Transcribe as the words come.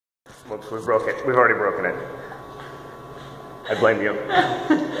Whoops, we broke it. We've already broken it. I blame you.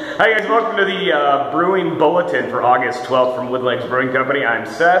 Hi guys, welcome to the Brewing Bulletin for August 12th from Wood Lakes Brewing Company. I'm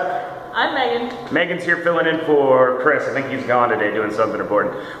Seth. I'm Megan. Megan's here filling in for Chris. I think he's gone today doing something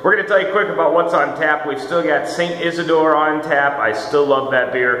important. We're going to tell you quick about what's on tap. We've still got St. Isidore on tap. I still love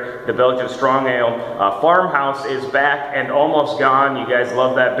that beer. The Belgian Strong Ale. Farmhouse is back and almost gone. You guys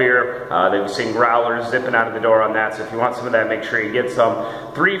love that beer. They've seen growlers zipping out of the door on that. So if you want some of that, make sure you get some.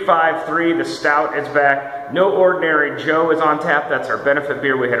 353, the Stout is back. No Ordinary Joe is on tap. That's our benefit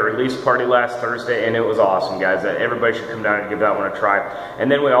beer. We had a release party last Thursday and it was awesome, guys. Everybody should come down and give that one a try.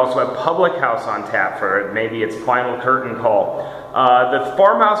 And then we also have Public House on tap for maybe its final curtain call. The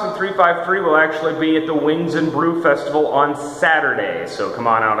Farmhouse in 353 will actually be at the Wings and Brew Festival on Saturday. So come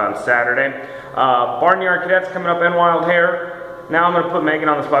on out on Saturday. Barnyard Cadets coming up in Wild Hair. Now I'm going to put Megan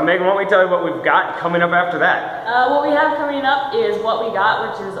on the spot. Megan, why don't we tell you what we've got coming up after that? What we have coming up is what we got,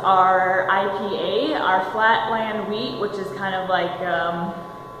 which is our IPA, our Flatland Wheat, which is kind of like,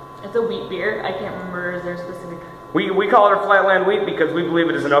 it's a wheat beer. I can't remember, is there a specific... We call it our Flatland Wheat because we believe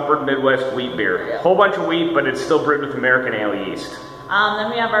it is an upper Midwest wheat beer. Yeah. Whole bunch of wheat, but it's still brewed with American ale yeast. Then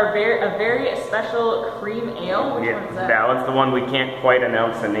we have our a very special cream ale. Which one is that? That's the one we can't quite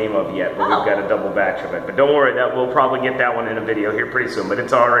announce the name of yet, but we've got a double batch of it. But don't worry, that we'll probably get that one in a video here pretty soon, but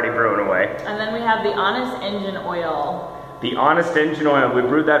it's already brewing away. And then we have the Honest Engine Oil. The Honest Engine Oil. We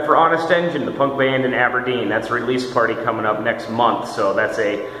brewed that for Honest Engine, the punk band in Aberdeen. That's a release party coming up next month. So that's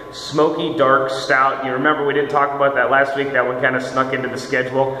a smoky, dark stout. You remember we didn't talk about that last week. That one kind of snuck into the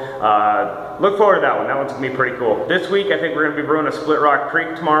schedule. Look forward to that one. That one's going to be pretty cool. This week, I think we're going to be brewing a Split Rock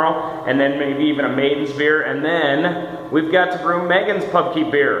Creek tomorrow, and then maybe even a Maiden's beer. And then we've got to brew Megan's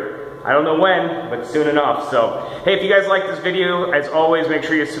Pubkeep beer. I don't know when, but soon enough. So, hey, if you guys like this video, as always, make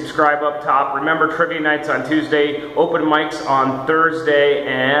sure you subscribe up top. Remember, trivia nights on Tuesday, open mics on Thursday,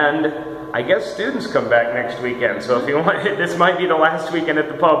 and I guess students come back next weekend. So if you want, this might be the last weekend at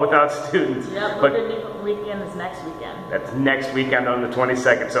the pub without students. Yep, but the weekend is next weekend. That's next weekend on the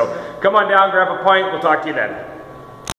 22nd. So come on down, grab a pint. We'll talk to you then.